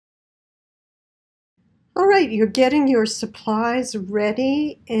All right, you're getting your supplies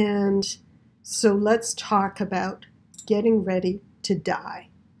ready, and so let's talk about getting ready to dye.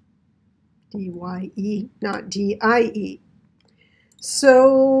 D-Y-E, not D-I-E.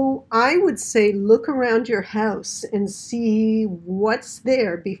 So I would say look around your house and see what's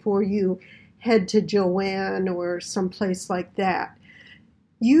there before you head to Joann or someplace like that.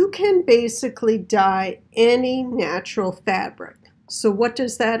 You can basically dye any natural fabric. So what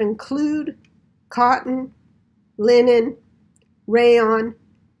does that include? Cotton, linen, rayon,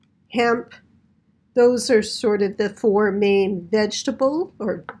 hemp. Those are sort of the four main vegetable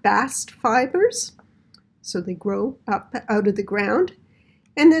or bast fibers. So they grow up out of the ground.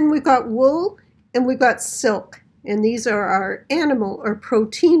 And then we've got wool and we've got silk. And these are our animal or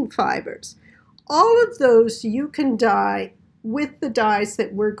protein fibers. All of those you can dye with the dyes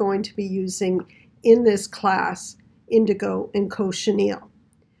that we're going to be using in this class, indigo and cochineal.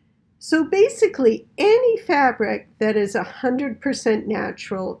 So basically, any fabric that is 100%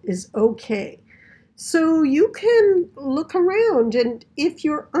 natural is okay. So you can look around, and if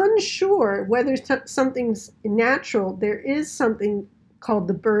you're unsure whether something's natural, there is something called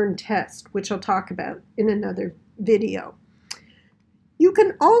the burn test, which I'll talk about in another video. You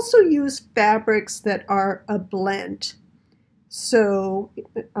can also use fabrics that are a blend. So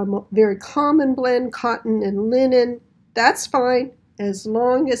a very common blend, cotton and linen, that's fine, as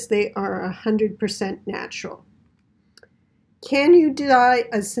long as they are 100% natural. Can you dye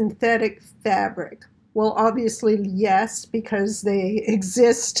a synthetic fabric? Well, obviously, yes, because they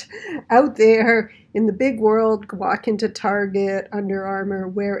exist out there in the big world. Walk into Target, Under Armour,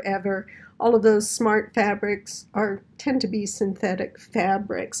 wherever. All of those smart fabrics tend to be synthetic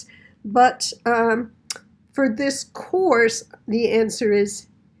fabrics. But for this course, the answer is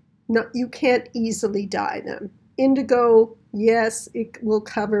no, you can't easily dye them. Indigo, yes, it will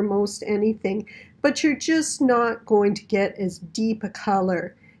cover most anything, but you're just not going to get as deep a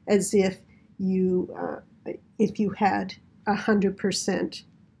color as if you had 100%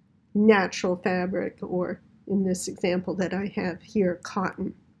 natural fabric, or in this example that I have here,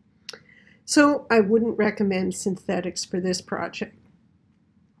 cotton. So I wouldn't recommend synthetics for this project.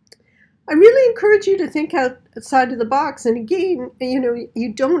 I really encourage you to think outside of the box. And again,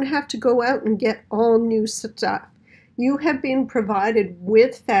 you don't have to go out and get all new stuff. You have been provided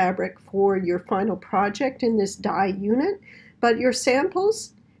with fabric for your final project in this dye unit, but your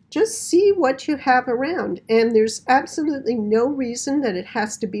samples, just see what you have around. And there's absolutely no reason that it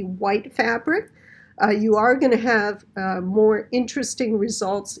has to be white fabric. You are going to have more interesting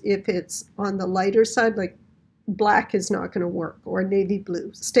results if it's on the lighter side, like black is not going to work, or navy blue.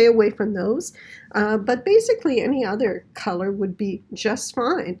 Stay away from those. But basically any other color would be just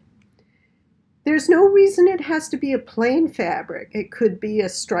fine. There's no reason it has to be a plain fabric. It could be a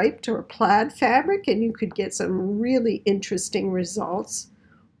striped or plaid fabric, and you could get some really interesting results.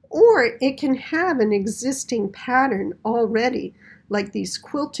 Or it can have an existing pattern already, like these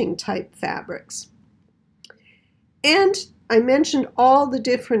quilting type fabrics. And I mentioned all the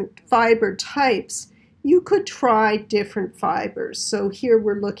different fiber types. You could try different fibers. So here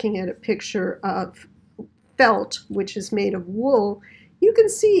we're looking at a picture of felt, which is made of wool. You can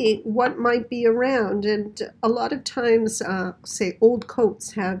see what might be around, and a lot of times, say, old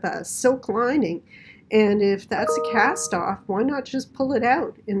coats have a silk lining, and if that's a cast off, why not just pull it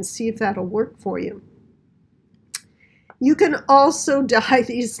out and see if that'll work for you. You can also dye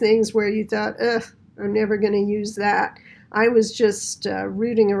these things where you thought, I'm never going to use that. I was just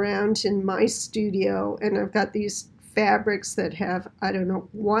rooting around in my studio, and I've got these fabrics that have I don't know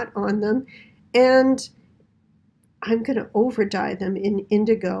what on them, and I'm going to over dye them in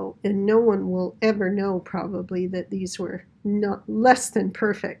indigo, and no one will ever know probably that these were not less than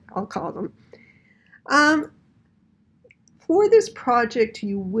perfect, I'll call them. For this project,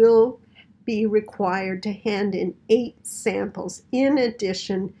 you will be required to hand in 8 samples in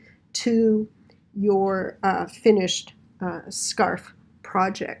addition to your finished scarf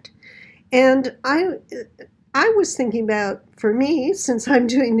project. And I was thinking about, for me, since I'm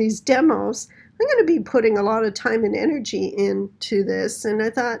doing these demos, I'm going to be putting a lot of time and energy into this, and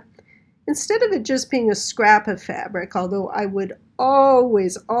I thought, instead of it just being a scrap of fabric, although I would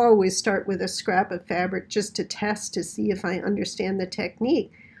always start with a scrap of fabric just to test to see if I understand the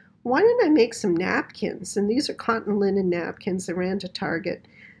technique, why don't I make some napkins? And these are cotton linen napkins. I ran to Target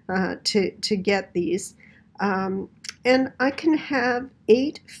to get these. And I can have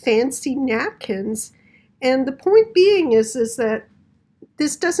 8 fancy napkins. And the point being is that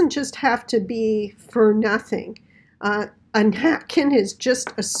this doesn't just have to be for nothing. A napkin is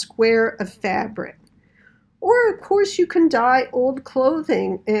just a square of fabric. Or, of course, you can dye old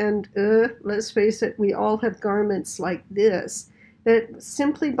clothing, and let's face it, we all have garments like this, that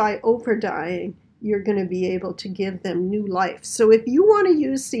simply by over dyeing, you're going to be able to give them new life. So if you want to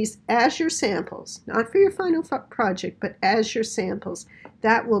use these as your samples, not for your final project, but as your samples,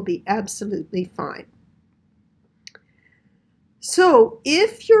 that will be absolutely fine. So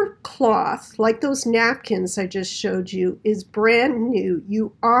if your cloth, like those napkins I just showed you, is brand new,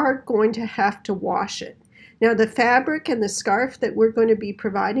 you are going to have to wash it. Now the fabric and the scarf that we're going to be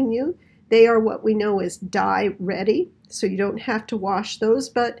providing you, they are what we know as dye ready, so you don't have to wash those.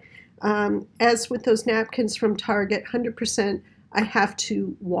 But as with those napkins from Target, 100%, I have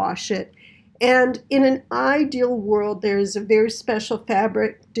to wash it. And in an ideal world, there is a very special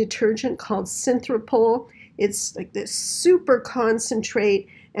fabric detergent called Synthropol. It's like this super concentrate,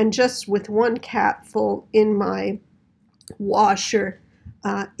 and just with one capful in my washer,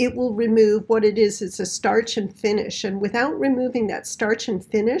 it will remove what it is. It's a starch and finish, and without removing that starch and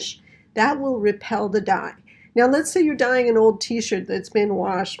finish, that will repel the dye. Now, let's say you're dyeing an old t-shirt that's been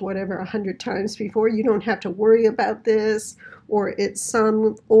washed, whatever, 100 times before. You don't have to worry about this, or it's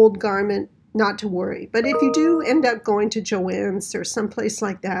some old garment, not to worry. But if you do end up going to Joann's or someplace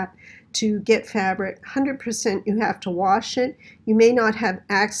like that to get fabric, 100% you have to wash it. You may not have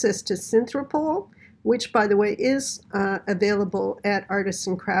access to Synthropol, which, by the way, is available at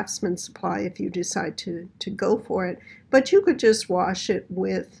Artisan Craftsman Supply if you decide to go for it. But you could just wash it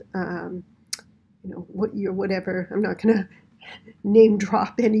with, whatever. I'm not going to name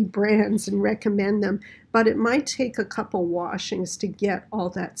drop any brands and recommend them, but it might take a couple washings to get all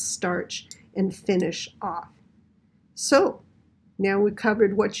that starch and finish off. So now we've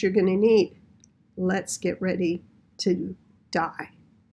covered what you're going to need. Let's get ready to dye.